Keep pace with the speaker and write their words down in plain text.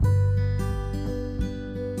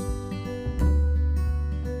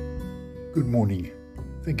Good morning.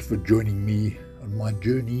 Thank you for joining me on my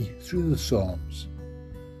journey through the Psalms.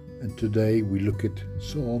 And today we look at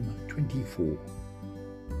Psalm 24.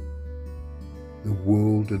 The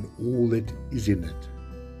world and all that is in it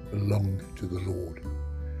belong to the Lord.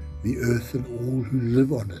 The earth and all who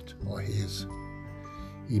live on it are His.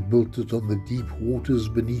 He built it on the deep waters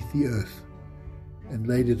beneath the earth and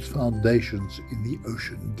laid its foundations in the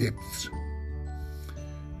ocean depths.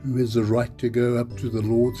 Who has the right to go up to the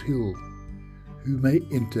Lord's hill? Who may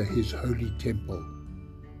enter His holy temple?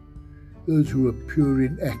 Those who are pure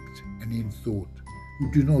in act and in thought,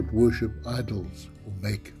 who do not worship idols or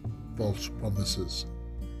make false promises.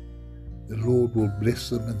 The Lord will bless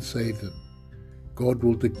them and save them. God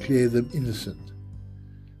will declare them innocent.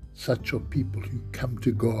 Such are people who come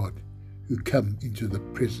to God, who come into the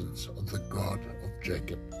presence of the God of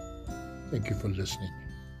Jacob. Thank you for listening.